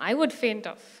 I don't know. I would faint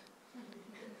off.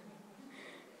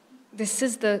 This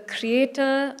is the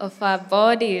creator of our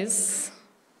bodies,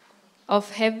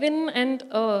 of heaven and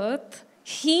earth.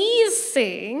 He is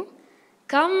saying,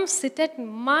 come sit at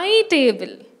my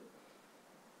table.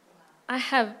 I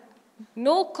have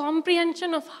no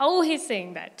comprehension of how he's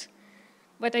saying that.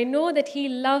 But I know that he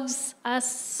loves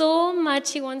us so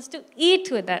much, he wants to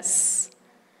eat with us.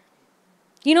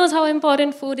 He knows how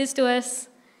important food is to us.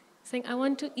 He's saying, I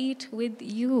want to eat with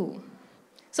you.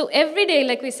 So every day,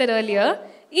 like we said earlier,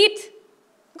 eat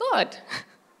God.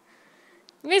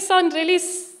 It may sound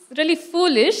really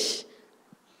foolish,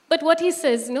 but what he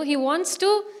says, he wants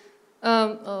to,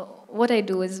 what I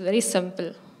do is very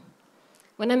simple.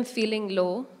 When I'm feeling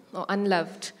low or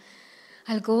unloved,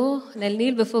 I'll go and I'll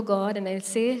kneel before God and I'll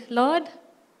say, Lord,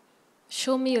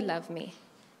 show me you love me.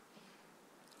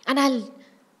 And I'll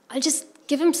just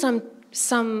give him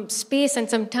some space and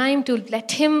some time to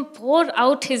let him pour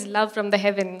out his love from the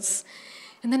heavens.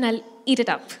 And then I'll eat it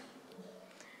up.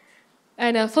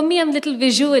 And for me, I'm a little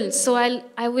visual, so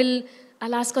I'll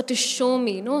ask God to show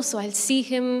me, So I'll see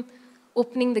him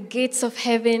opening the gates of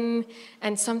heaven,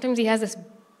 and sometimes he has this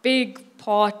big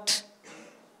pot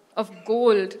of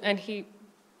gold, and he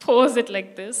pours it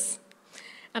like this.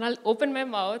 And I'll open my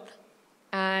mouth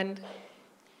and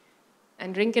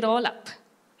drink it all up.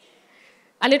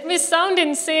 And it may sound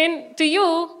insane to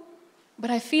you, but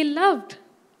I feel loved.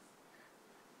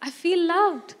 I feel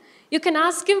loved. You can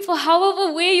ask him for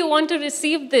however way you want to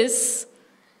receive this,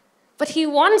 but he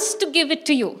wants to give it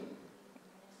to you.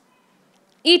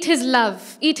 Eat his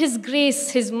love, eat his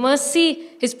grace, his mercy,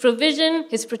 his provision,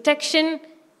 his protection.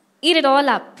 Eat it all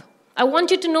up. I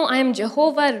want you to know I am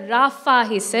Jehovah Rapha,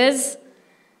 he says,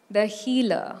 the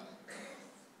healer.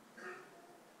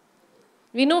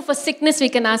 We know for sickness we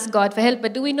can ask God for help,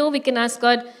 but do we know we can ask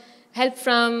God help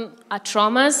from our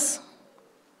traumas,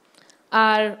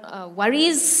 our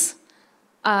worries,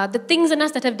 the things in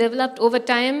us that have developed over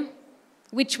time,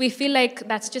 which we feel like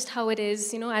that's just how it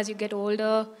is. As you get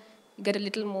older, you get a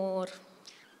little more.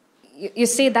 You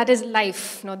say that is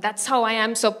life. That's how I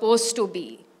am supposed to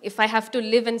be. If I have to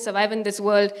live and survive in this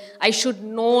world, I should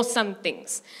know some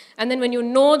things. And then when you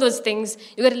know those things,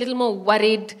 you get a little more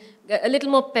worried, a little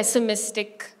more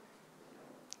pessimistic.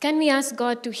 Can we ask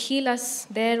God to heal us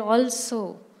there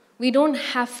also? We don't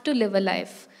have to live a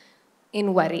life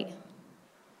in worry.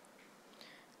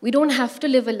 We don't have to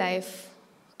live a life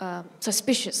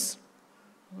suspicious.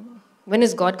 When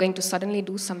is God going to suddenly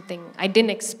do something I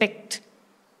didn't expect?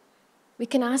 We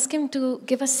can ask Him to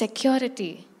give us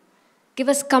security, give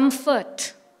us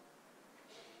comfort.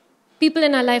 People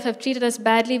in our life have treated us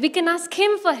badly. We can ask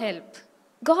Him for help.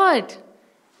 God,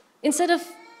 instead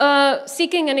of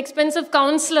seeking an expensive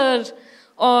counselor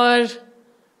or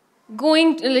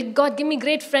going to, like, God, give me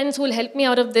great friends who will help me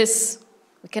out of this.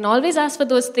 We can always ask for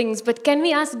those things, but can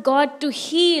we ask God to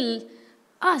heal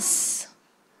us?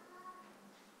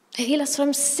 Heal us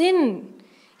from sin.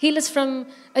 Heal us from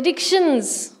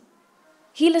addictions.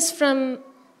 Heal us from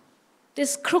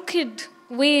these crooked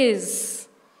ways.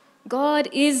 God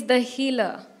is the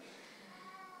healer.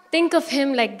 Think of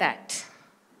Him like that.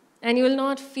 And you will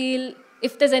not feel,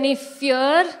 if there's any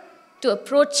fear to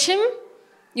approach Him,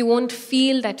 you won't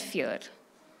feel that fear.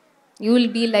 You will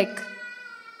be like,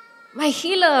 my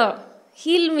healer,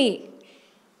 heal me.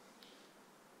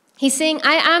 He's saying,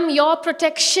 I am your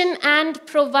protection and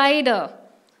provider.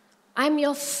 I'm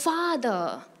your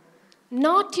father,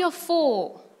 not your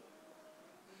foe.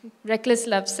 Reckless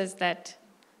love says that.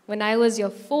 When I was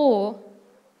your foe,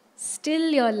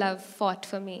 still your love fought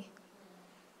for me.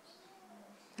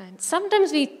 And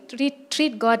sometimes we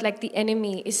treat God like the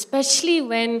enemy, especially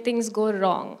when things go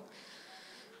wrong.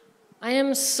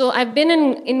 I've been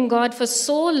in God for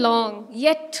so long,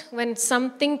 yet when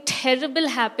something terrible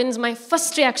happens, my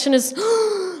first reaction is,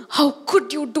 how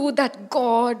could you do that,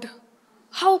 God?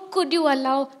 How could you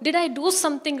allow, did I do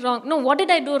something wrong? No, what did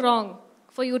I do wrong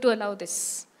for you to allow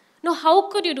this? No,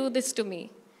 how could you do this to me?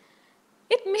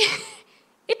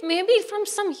 It may be from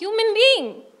some human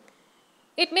being.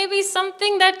 It may be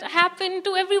something that happened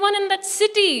to everyone in that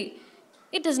city.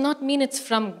 It does not mean it's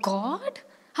from God.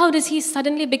 How does He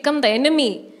suddenly become the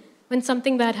enemy when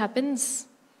something bad happens?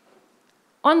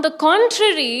 On the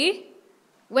contrary,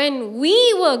 when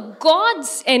we were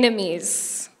God's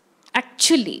enemies,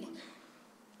 actually,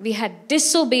 we had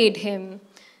disobeyed Him,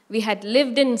 we had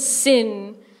lived in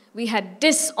sin, we had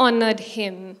dishonored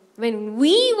Him. When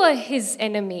we were His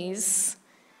enemies,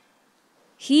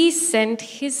 He sent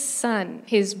His Son,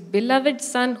 His beloved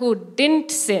Son who didn't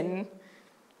sin,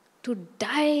 to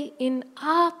die in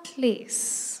our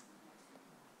place.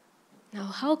 Now,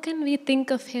 how can we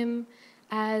think of Him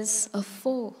as a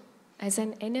foe, as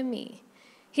an enemy?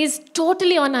 He's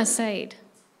totally on our side.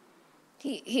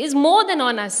 He is more than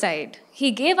on our side. He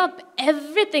gave up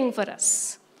everything for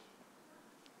us.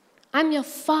 I'm your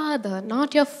father,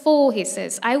 not your foe, He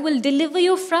says. I will deliver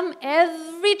you from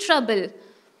every trouble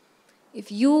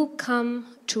if you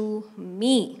come to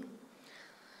me.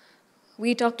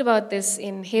 We talked about this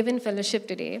in Haven Fellowship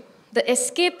today. The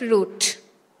escape route.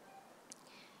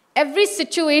 Every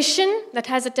situation that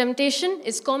has a temptation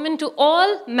is common to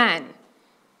all man.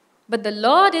 But the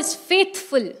Lord is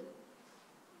faithful,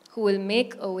 who will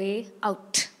make a way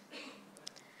out.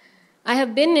 I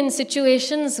have been in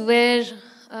situations where,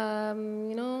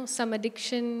 some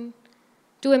addiction,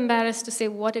 too embarrassed to say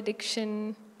what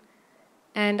addiction,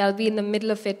 and I'll be in the middle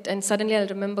of it, and suddenly I'll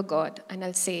remember God, and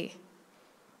I'll say,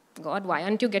 God, why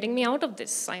aren't you getting me out of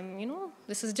this?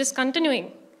 This is just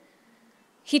continuing.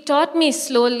 He taught me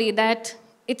slowly that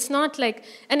it's not like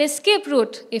an escape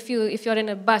route. If you're in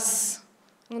a bus,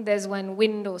 there's one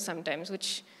window sometimes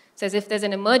which says if there's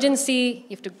an emergency,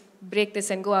 you have to break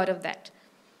this and go out of that.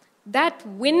 That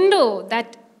window,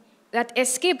 that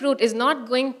escape route is not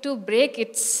going to break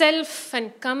itself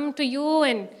and come to you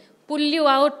and pull you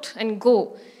out and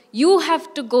go. You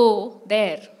have to go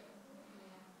there.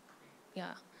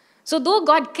 Yeah. So though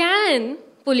God can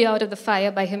pull you out of the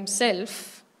fire by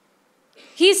Himself,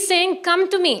 He's saying, come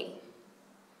to me.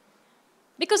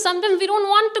 Because sometimes we don't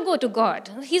want to go to God.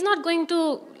 He's not going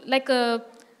to, like a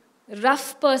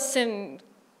rough person,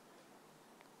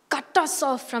 cut us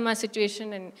off from our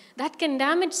situation, and that can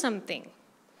damage something.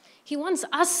 He wants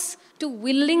us to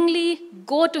willingly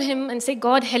go to Him and say,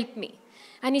 God, help me.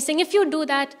 And He's saying, if you do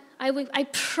that, I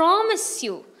promise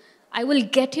you, I will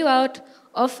get you out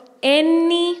of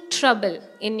any trouble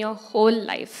in your whole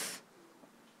life.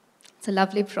 It's a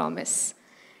lovely promise.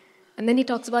 And then He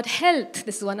talks about health.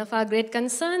 This is one of our great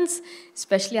concerns,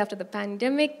 especially after the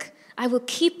pandemic. I will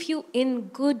keep you in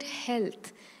good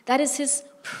health. That is His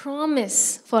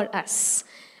promise for us.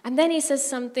 And then He says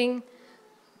something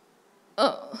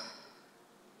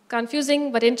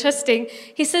confusing but interesting.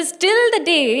 He says, till the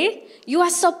day you are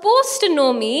supposed to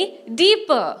know me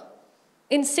deeper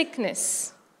in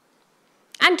sickness,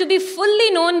 and to be fully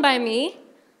known by me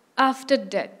after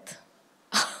death.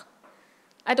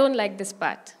 I don't like this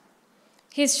part.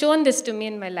 He's shown this to me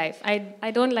in my life.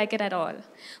 I don't like it at all.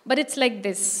 But it's like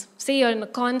this. Say you're in a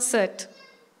concert,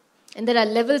 and there are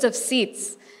levels of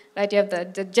seats. Right? You have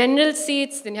the general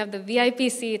seats, then you have the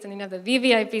VIP seats, and then you have the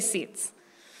VVIP seats.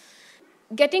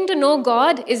 Getting to know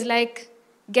God is like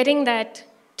getting that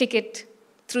ticket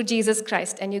through Jesus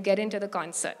Christ, and you get into the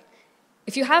concert.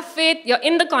 If you have faith, you're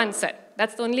in the concert.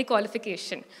 That's the only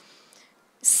qualification.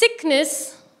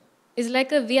 Sickness is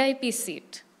like a VIP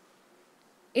seat.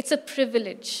 It's a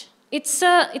privilege. It's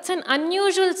an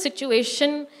unusual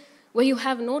situation where you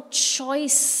have no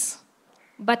choice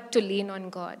but to lean on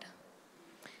God.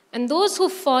 And those who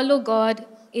follow God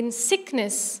in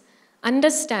sickness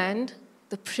understand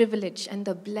the privilege and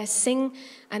the blessing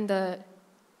and the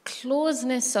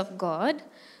closeness of God,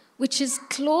 which is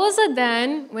closer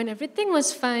than when everything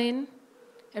was fine,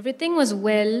 everything was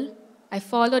well, I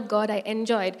followed God, I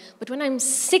enjoyed. But when I'm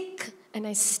sick and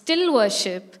I still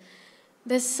worship,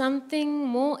 there's something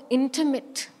more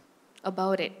intimate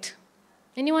about it.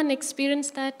 Anyone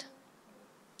experience that?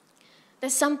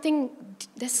 There's something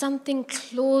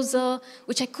closer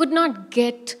which I could not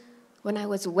get when I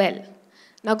was well.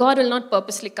 Now, God will not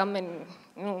purposely come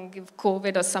and give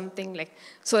COVID or something like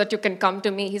so that you can come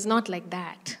to me. He's not like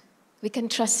that. We can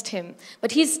trust him.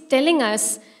 But he's telling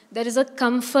us there is a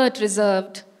comfort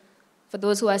reserved for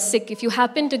those who are sick. If you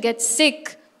happen to get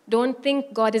sick, don't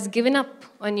think God has given up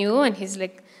on you and he's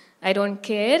like, I don't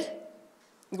care.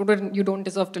 You don't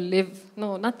deserve to live.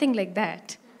 No, nothing like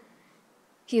that.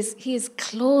 He is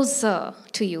closer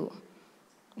to you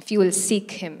if you will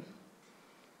seek him.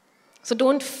 So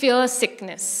don't fear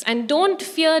sickness and don't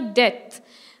fear death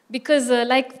because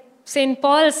like St.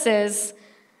 Paul says,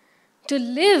 to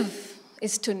live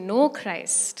is to know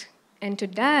Christ and to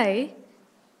die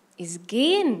is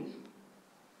gain.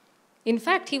 In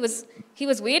fact, he was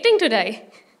waiting to die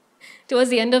towards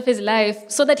the end of his life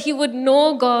so that he would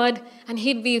know God and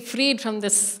he'd be freed from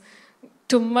this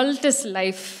tumultuous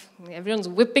life. Everyone's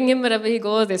whipping him wherever he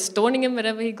goes. They're stoning him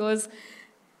wherever he goes.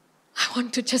 I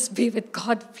want to just be with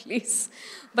God, please.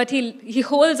 But he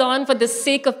holds on for the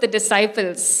sake of the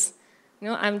disciples.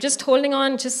 I'm just holding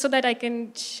on just so that I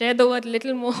can share the word a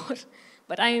little more.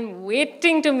 But I am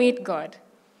waiting to meet God.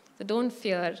 So don't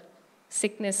fear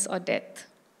sickness or death.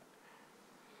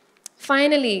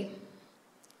 Finally,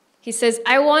 he says,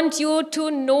 I want you to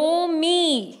know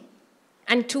me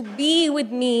and to be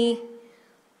with me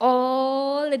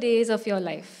all the days of your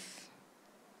life.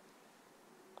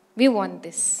 We want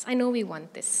this. I know we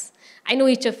want this. I know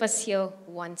each of us here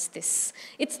wants this.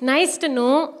 It's nice to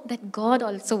know that God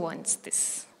also wants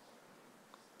this.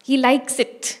 He likes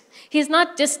it. He's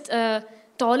not just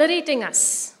tolerating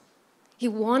us. He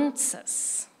wants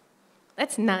us.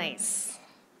 That's nice.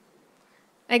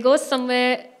 I go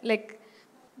somewhere, like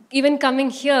even coming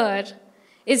here,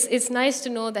 it's nice to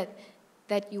know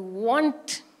that you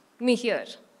want me here.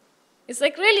 It's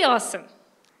like really awesome.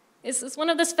 It's one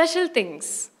of the special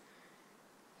things.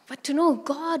 But to know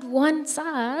God wants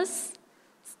us,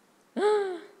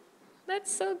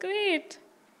 that's so great.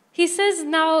 He says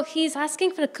now he's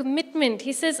asking for a commitment.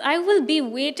 He says, I will be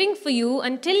waiting for you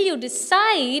until you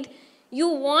decide you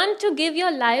want to give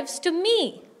your lives to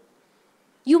me.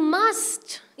 You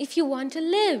must if you want to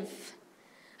live.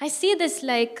 I see this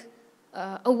like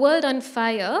a world on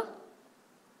fire,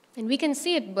 and we can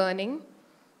see it burning.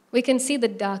 We can see the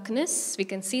darkness, we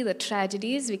can see the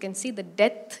tragedies, we can see the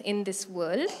death in this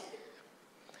world.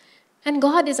 And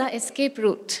God is our escape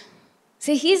route.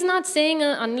 See, he's not saying,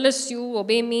 unless you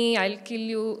obey me, I'll kill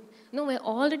you. No, we're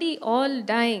already all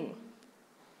dying.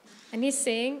 And he's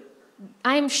saying,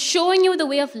 I'm showing you the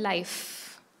way of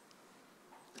life.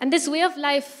 And this way of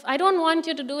life, I don't want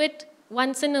you to do it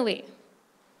once in a way.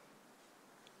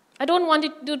 I don't want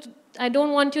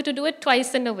you to do it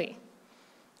twice in a way.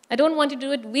 I don't want you to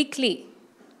do it weekly.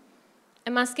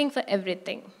 I'm asking for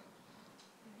everything.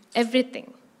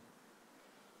 Everything.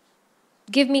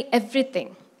 Give me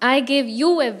everything. I gave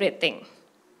you everything.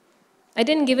 I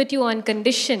didn't give it to you on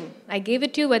condition. I gave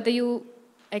it to you whether you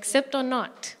accept or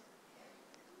not.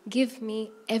 Give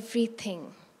me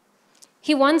everything.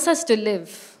 He wants us to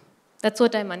live. That's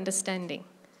what I'm understanding.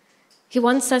 He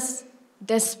wants us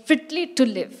desperately to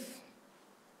live.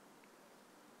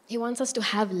 He wants us to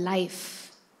have life.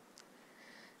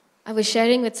 I was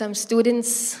sharing with some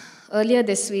students earlier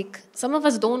this week. Some of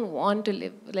us don't want to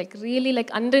live. Like really,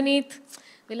 like underneath,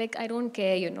 we're like, I don't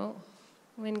care,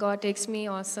 When God takes me,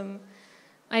 awesome.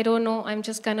 I don't know. I'm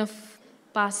just kind of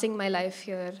passing my life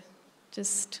here.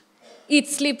 Just eat,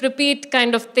 sleep, repeat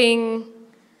kind of thing.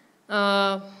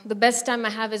 The best time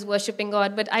I have is worshiping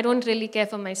God, but I don't really care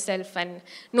for myself and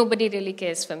nobody really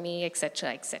cares for me, etc.,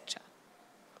 etc.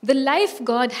 The life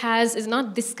God has is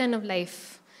not this kind of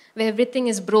life, where everything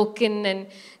is broken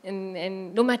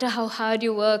and no matter how hard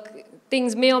you work,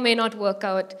 things may or may not work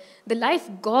out. The life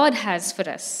God has for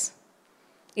us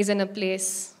is in a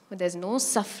place where there's no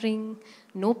suffering,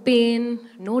 no pain,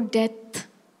 no death.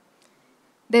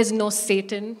 There's no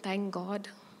Satan, thank God.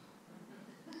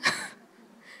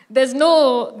 There's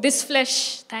no this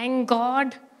flesh, thank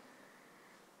God.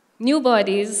 New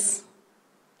bodies,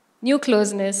 new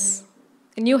closeness,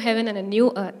 a new heaven and a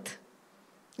new earth.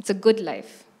 It's a good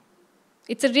life.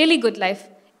 It's a really good life.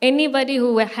 Anybody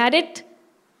who had it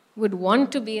would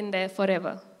want to be in there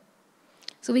forever.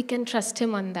 So we can trust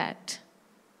him on that.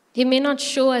 He may not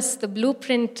show us the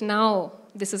blueprint now.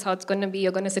 This is how it's going to be.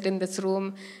 You're going to sit in this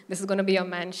room. This is going to be your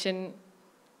mansion.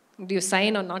 Do you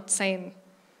sign or not sign?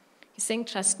 He's saying,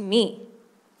 trust me.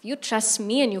 If you trust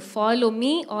me and you follow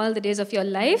me all the days of your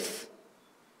life,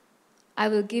 I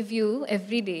will give you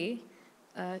every day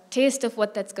a taste of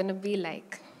what that's going to be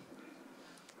like.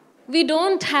 We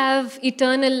don't have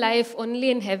eternal life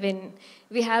only in heaven.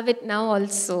 We have it now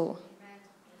also.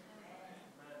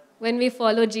 When we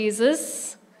follow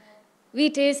Jesus, we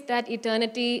taste that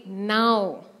eternity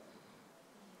now.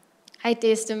 I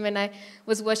taste him when I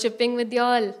was worshiping with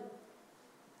y'all.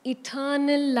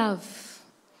 Eternal love,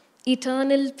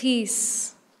 eternal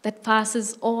peace that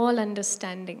passes all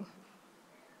understanding.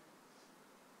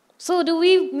 So do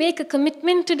we make a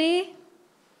commitment today?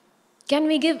 Can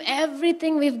we give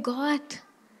everything we've got?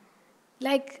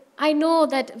 Like, I know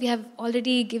that we have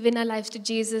already given our lives to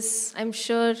Jesus. I'm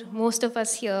sure most of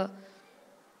us here,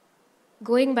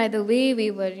 going by the way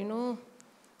we were,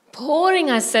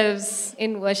 pouring ourselves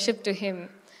in worship to him.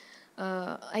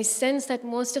 I sense that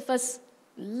most of us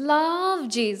love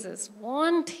Jesus,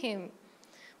 want him.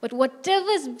 But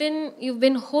whatever's you've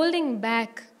been holding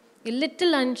back, you're a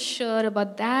little unsure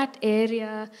about that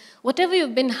area, whatever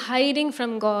you've been hiding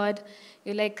from God,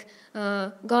 you're like,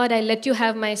 God, I let you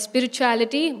have my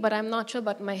spirituality, but I'm not sure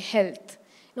about my health.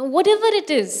 Whatever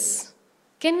it is,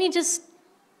 can we just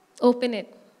open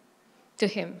it to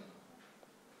him?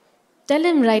 Tell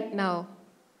him right now.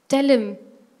 Tell him,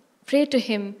 pray to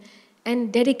him,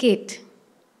 and dedicate.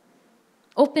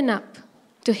 Open up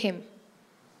to him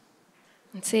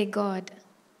and say, God,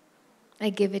 I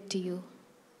give it to you.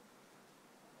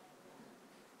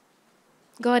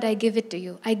 God, I give it to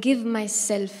you. I give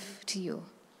myself to you.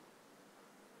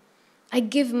 I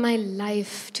give my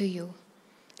life to you.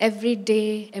 Every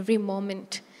day, every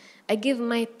moment, I give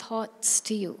my thoughts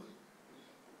to you.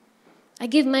 I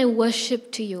give my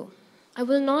worship to you. I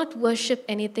will not worship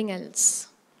anything else.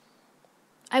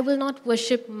 I will not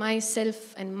worship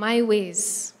myself and my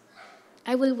ways.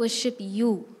 I will worship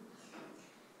you.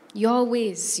 Your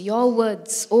ways, your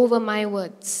words over my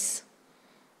words.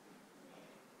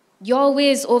 Your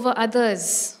ways over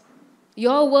others.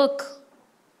 Your work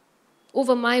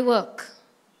over my work.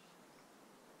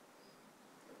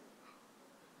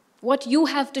 What you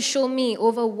have to show me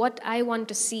over what I want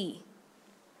to see.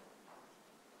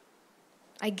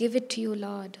 I give it to you,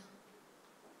 Lord.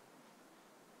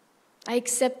 I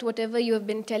accept whatever you have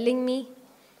been telling me.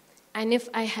 And if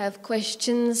I have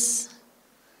questions,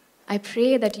 I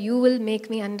pray that you will make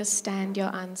me understand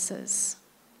your answers.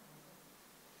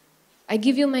 I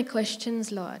give you my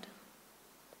questions, Lord.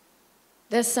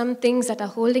 There's some things that are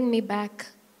holding me back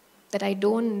that I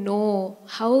don't know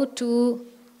how to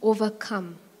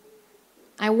overcome.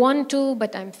 I want to,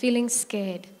 but I'm feeling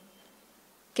scared.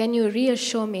 Can you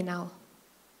reassure me now?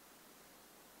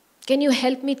 Can you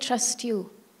help me trust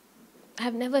you? I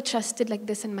have never trusted like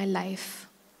this in my life.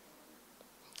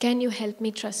 Can you help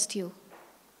me trust you?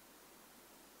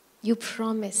 You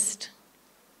promised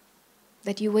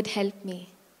that you would help me,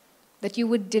 that you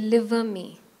would deliver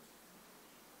me,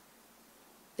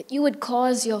 that you would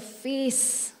cause your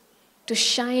face to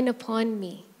shine upon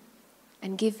me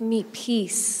and give me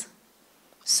peace.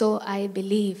 So I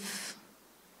believe.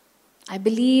 I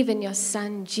believe in your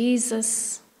Son,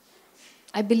 Jesus.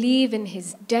 I believe in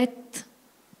his death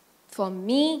for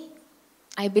me.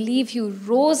 I believe you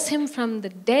rose him from the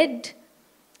dead.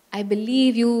 I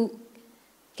believe you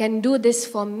can do this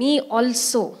for me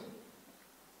also.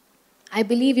 I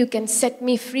believe you can set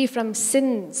me free from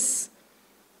sins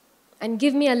and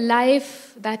give me a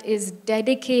life that is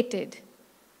dedicated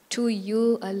to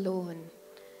you alone.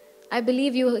 I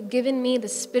believe you have given me the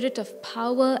spirit of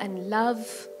power and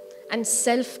love and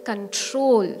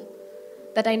self-control,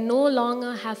 that I no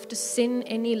longer have to sin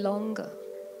any longer.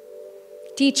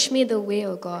 Teach me the way,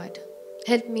 O God.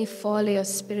 Help me follow your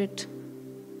spirit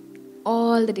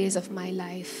all the days of my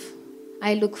life.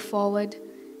 I look forward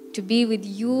to be with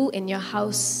you in your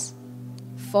house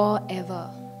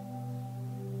forever.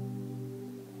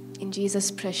 In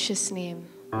Jesus' precious name,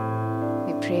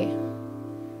 we pray.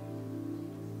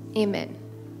 Amen.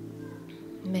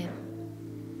 Amen.